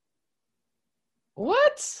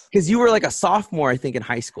 What? Because you were a sophomore, I think, in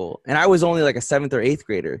high school, and I was only a 7th or 8th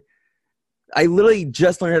grader. I literally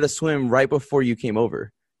just learned how to swim right before you came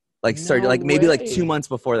over. Started maybe 2 months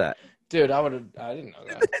before that. Dude, I didn't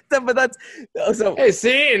know that. But that's so. Hey,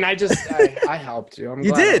 see, and I helped you. I'm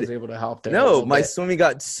glad I was able to help. No, my swimming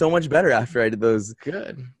got so much better after I did those.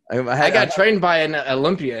 Good. I got trained by an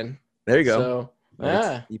Olympian. There you go. So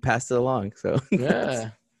yeah, you passed it along. So yeah.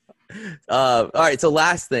 All right. So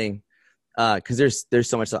last thing. Because there's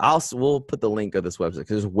so much stuff. We'll put the link of this website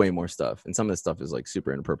because there's way more stuff, and some of this stuff is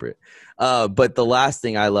super inappropriate. But the last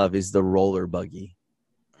thing I love is the roller buggy,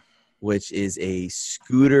 which is a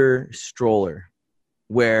scooter stroller,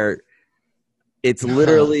 where it's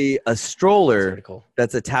literally a stroller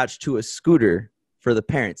that's attached to a scooter for the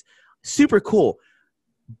parents. Super cool.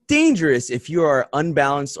 Dangerous if you are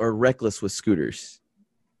unbalanced or reckless with scooters,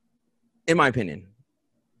 in my opinion.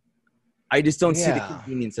 I just don't see the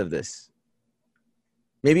convenience of this.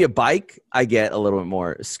 Maybe a bike, I get a little bit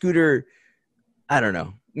more. A scooter, I don't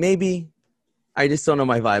know. Maybe. I just don't know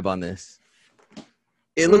my vibe on this.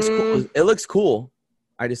 It looks cool. It looks cool.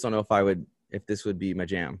 I just don't know if this would be my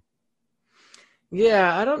jam.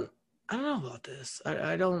 Yeah, I don't know about this.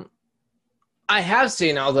 I don't. I have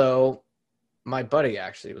seen, although my buddy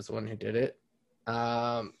actually was the one who did it.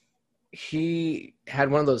 he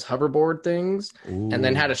had one of those hoverboard things, and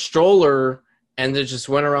then had a stroller, and then just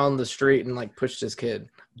went around the street and like pushed his kid.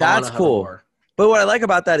 That's on a cool. hoverboard. But what I like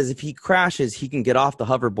about that is if he crashes, he can get off the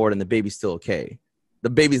hoverboard and the baby's still okay. The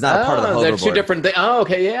baby's not a part of the hoverboard. They're two different things. Oh,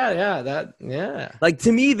 okay, yeah. Like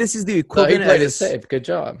to me, this is the So he equivalent played of it safe. Good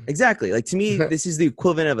job. Exactly. Like to me, this is the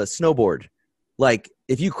equivalent of a snowboard. Like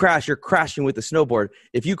if you crash, you're crashing with the snowboard.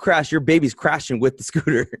 If you crash, your baby's crashing with the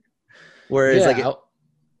scooter. Whereas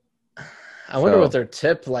I wonder what their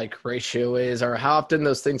tip like ratio is, or how often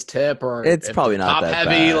those things tip, or it's probably not top that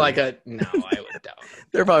heavy. bad. Like I would doubt.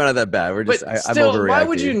 They're probably not that bad. We're just But I'm still, overreacting. why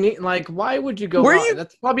would you need? Like, why would you go?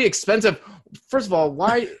 That's probably expensive. First of all,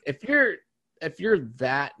 why if you're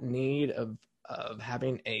that need of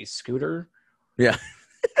having a scooter? Yeah.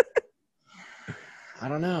 I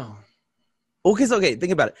don't know. Well, because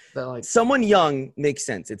think about it. Like, someone young makes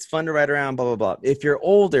sense. It's fun to ride around, blah, blah, blah. If you're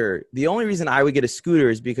older, the only reason I would get a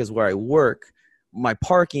scooter is because where I work, my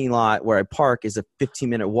parking lot where I park is a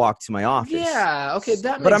 15-minute walk to my office. Yeah, okay,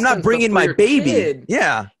 that makes But I'm not sense, bringing for my your baby. kid,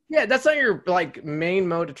 Yeah. Yeah, that's not your like main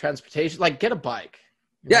mode of transportation. Like, get a bike.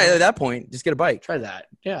 Yeah, at that point, just get a bike. Try that.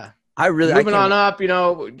 Yeah. Moving on up,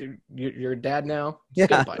 you're a dad now. Just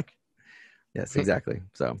get a bike. Yes, exactly.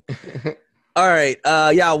 So, all right.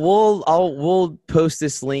 We'll post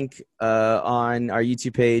this link on our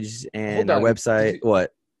YouTube page and our website.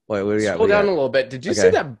 What do we got? Scroll down a little bit. Did you see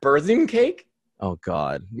that birthing cake? Oh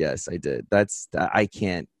God, yes, I did. I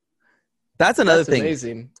can't. That's another thing.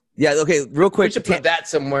 Amazing. Yeah. Okay. Real quick. We should put that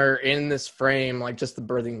somewhere in this frame, like just the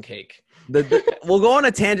birthing cake. We'll go on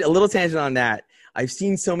a little tangent on that. I've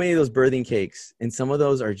seen so many of those birthing cakes, and some of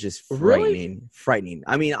those are just frightening.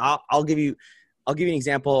 I mean, I'll give you an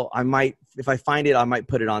example. I might, if I find it, I might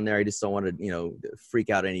put it on there. I just don't want to, freak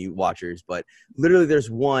out any watchers. But literally, there's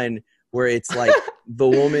one where it's like the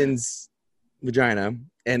woman's vagina,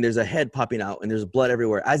 and there's a head popping out, and there's blood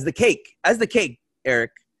everywhere. As the cake,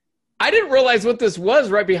 Eric. I didn't realize what this was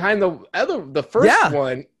right behind the first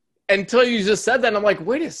one until you just said that. And I'm like,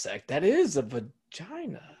 wait a sec, that is a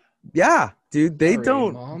vagina. Yeah, dude,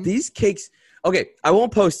 Mom. These cakes. Okay, I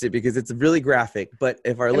won't post it because it's really graphic. But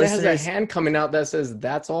if our listeners, it has a hand coming out that says,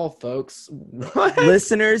 "That's all, folks." What?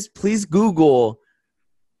 Listeners, please Google.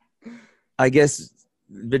 I guess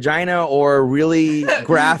vagina or really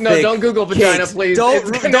graphic. No, don't Google vagina, cakes. please. No,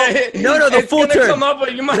 the full term. Come up,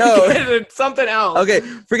 but you might get something else. Okay,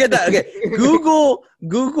 forget that. Okay, Google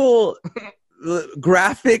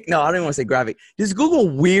graphic. No, I don't even want to say graphic. Just Google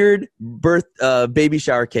weird baby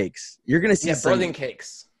shower cakes. You're gonna see birthing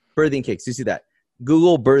cakes. Birthing cakes. You see that?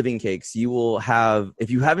 Google birthing cakes. You will have,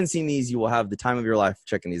 if you haven't seen these, you will have the time of your life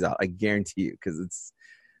checking these out. I guarantee you, because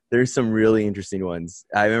there's some really interesting ones.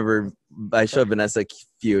 I remember I showed Vanessa a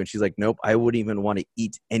few, and she's like, "Nope, I wouldn't even want to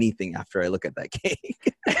eat anything after I look at that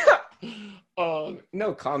cake." Oh,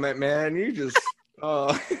 no comment, man. You just,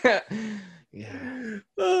 yeah.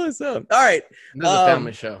 Oh, so all right. This is a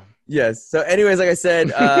family show. Yes. So anyways, like I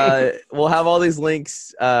said, we'll have all these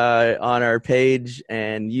links on our page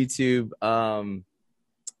and YouTube.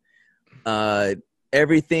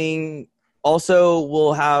 Everything. Also,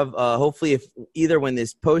 we'll have hopefully, if either when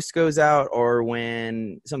this post goes out or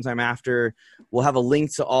when sometime after, we'll have a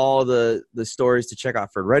link to all the stores to check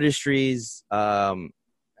out for registries, and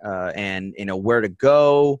where to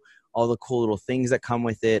go, all the cool little things that come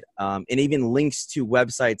with it, and even links to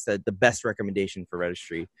websites that the best recommendation for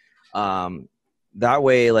registry. That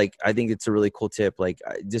way, like, I think it's a really cool tip. Like,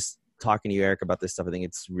 just talking to you, Eric, about this stuff, I think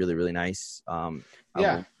it's really, really nice. I'm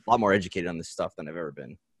a lot more educated on this stuff than I've ever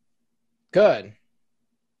been. Good.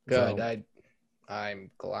 So, I'm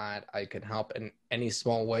glad I could help in any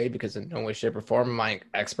small way, because in no way, shape, or form am I an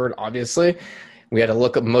expert, obviously. We had to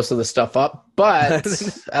look up most of the stuff up, but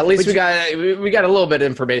at least we got a little bit of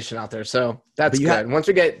information out there, so that's good.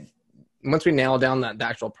 Once we nail down the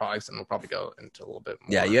actual products, then we'll probably go into a little bit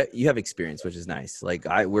more. Yeah, you have experience, which is nice. Like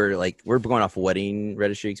we're going off wedding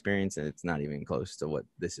registry experience, and it's not even close to what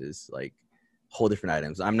this is. Like, whole different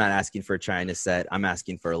items. I'm not asking for a China set. I'm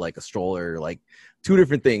asking for like a stroller, like two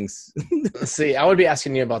different things. See, I would be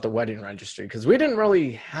asking you about the wedding registry, because we didn't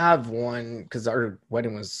really have one, because our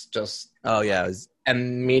wedding was just it was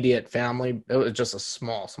immediate family. It was just a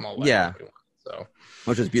small wedding. Yeah. So,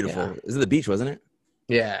 which was beautiful. Yeah. It was at the beach, wasn't it?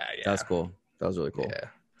 Yeah. That was cool. That was really cool. Yeah.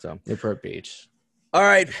 So Newport Beach. All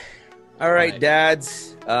right,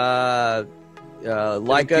 dads.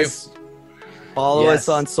 Like us, follow us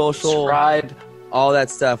on social, subscribe, all that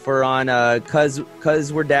stuff. We're on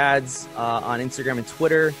cuz we're dads on Instagram and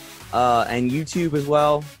Twitter, and YouTube as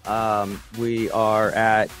well. We are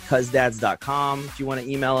at cuzdads.com. If you want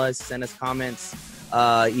to email us, send us comments,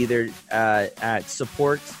 either at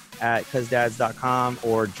support at cuzdads.com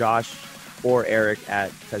or Josh or Eric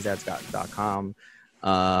at cuzdads.com.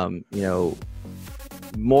 You know,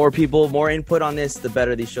 more people, more input on this, the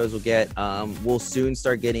better these shows will get. We'll soon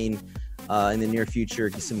start getting in the near future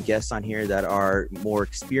some guests on here that are more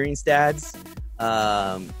experienced dads.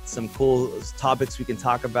 Some cool topics we can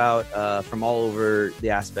talk about from all over the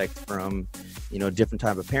aspect, from, you know, different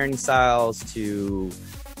type of parenting styles to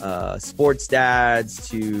sports dads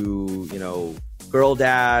to, you know, girl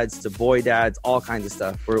dads to boy dads, all kinds of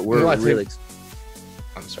stuff. We're really.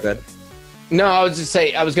 I'm sorry. No, I was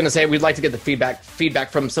going to say we'd like to get the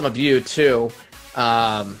feedback from some of you too,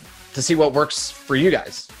 to see what works for you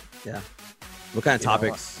guys. Yeah. What kind of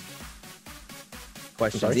topics?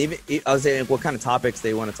 Questions. Even I was saying, what kind of topics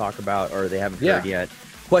they want to talk about or they haven't heard yet.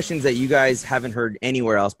 Questions that you guys haven't heard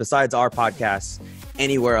anywhere else besides our podcast,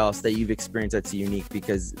 anywhere else that you've experienced that's unique,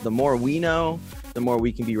 because the more we know, the more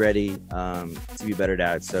we can be ready to be better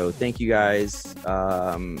dads. So thank you guys.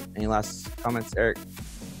 Any last comments, Eric?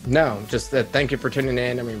 No, just thank you for tuning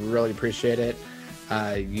in. I mean, we really appreciate it.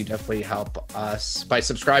 You definitely help us by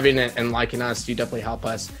subscribing and liking us. You definitely help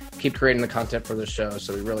us keep creating the content for the show.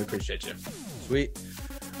 So we really appreciate you. Sweet.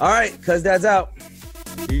 All right, Cuz Dad's out.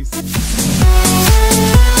 Peace.